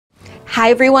Hi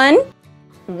everyone!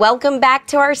 Welcome back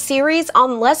to our series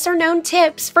on lesser-known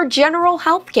tips for general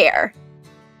healthcare.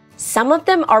 Some of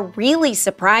them are really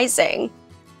surprising.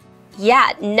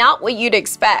 Yeah, not what you'd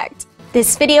expect.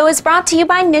 This video is brought to you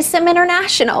by Nissim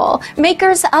International,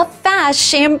 makers of Fast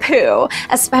Shampoo,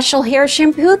 a special hair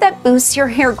shampoo that boosts your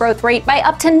hair growth rate by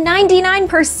up to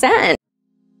 99%.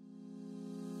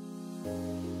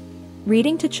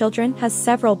 Reading to children has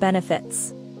several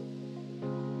benefits.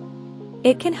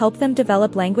 It can help them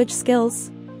develop language skills,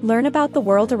 learn about the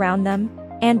world around them,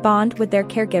 and bond with their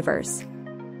caregivers.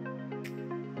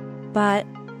 But,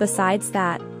 besides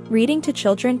that, reading to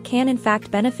children can in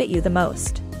fact benefit you the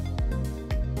most.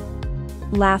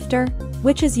 Laughter,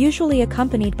 which is usually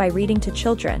accompanied by reading to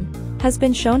children, has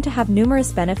been shown to have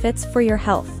numerous benefits for your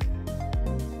health.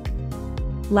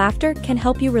 Laughter can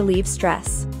help you relieve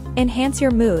stress, enhance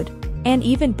your mood, and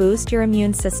even boost your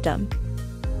immune system.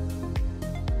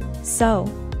 So,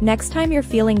 next time you're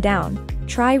feeling down,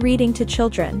 try reading to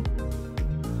children.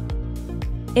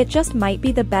 It just might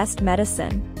be the best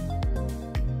medicine.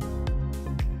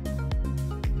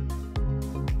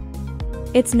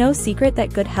 It's no secret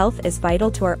that good health is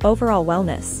vital to our overall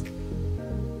wellness.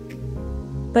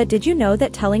 But did you know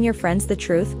that telling your friends the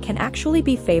truth can actually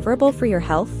be favorable for your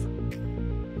health?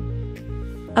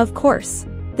 Of course,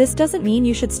 this doesn't mean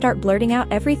you should start blurting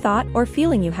out every thought or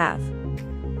feeling you have.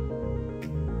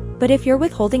 But if you're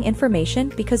withholding information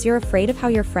because you're afraid of how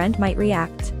your friend might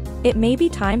react, it may be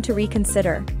time to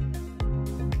reconsider.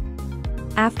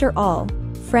 After all,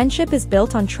 friendship is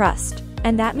built on trust,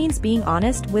 and that means being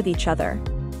honest with each other.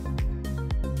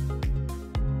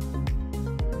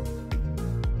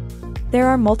 There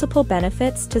are multiple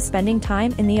benefits to spending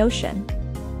time in the ocean.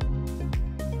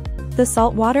 The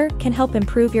salt water can help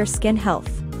improve your skin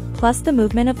health, plus the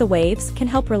movement of the waves can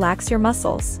help relax your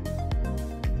muscles.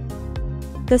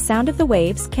 The sound of the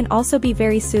waves can also be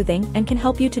very soothing and can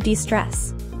help you to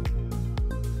de-stress.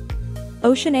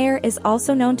 Ocean air is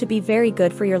also known to be very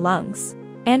good for your lungs,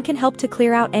 and can help to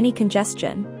clear out any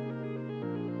congestion.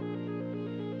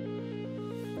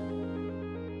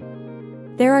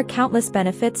 There are countless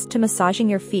benefits to massaging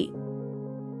your feet.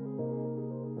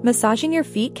 Massaging your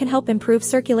feet can help improve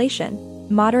circulation,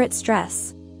 moderate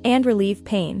stress, and relieve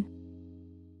pain.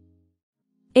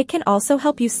 It can also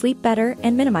help you sleep better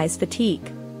and minimize fatigue.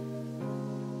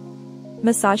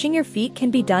 Massaging your feet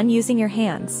can be done using your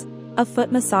hands, a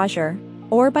foot massager,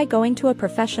 or by going to a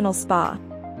professional spa.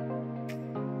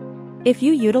 If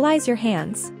you utilize your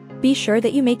hands, be sure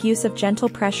that you make use of gentle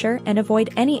pressure and avoid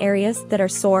any areas that are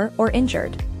sore or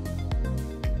injured.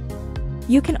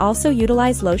 You can also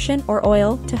utilize lotion or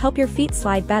oil to help your feet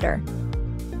slide better.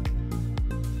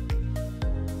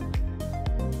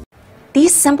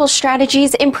 These simple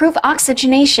strategies improve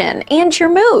oxygenation and your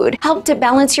mood, help to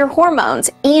balance your hormones,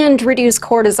 and reduce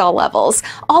cortisol levels,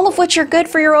 all of which are good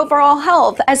for your overall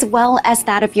health as well as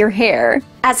that of your hair.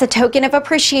 As a token of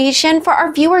appreciation for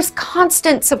our viewers'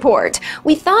 constant support,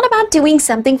 we thought about doing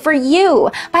something for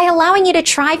you by allowing you to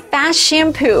try Fast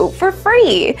Shampoo for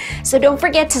free. So don't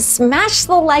forget to smash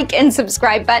the like and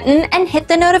subscribe button and hit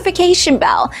the notification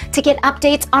bell to get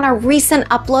updates on our recent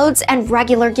uploads and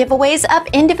regular giveaways of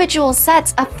individual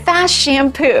sets of Fast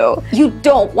Shampoo. You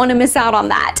don't want to miss out on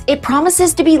that. It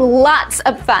promises to be lots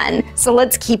of fun, so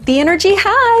let's keep the energy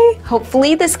high.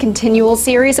 Hopefully this continual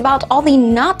series about all the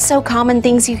not so common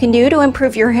things you can do to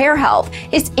improve your hair health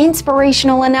is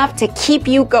inspirational enough to keep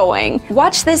you going.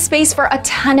 Watch this space for a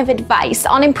ton of advice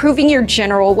on improving your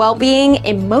general well-being,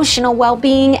 emotional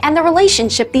well-being, and the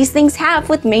relationship these things have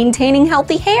with maintaining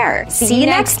healthy hair. See you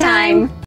next time!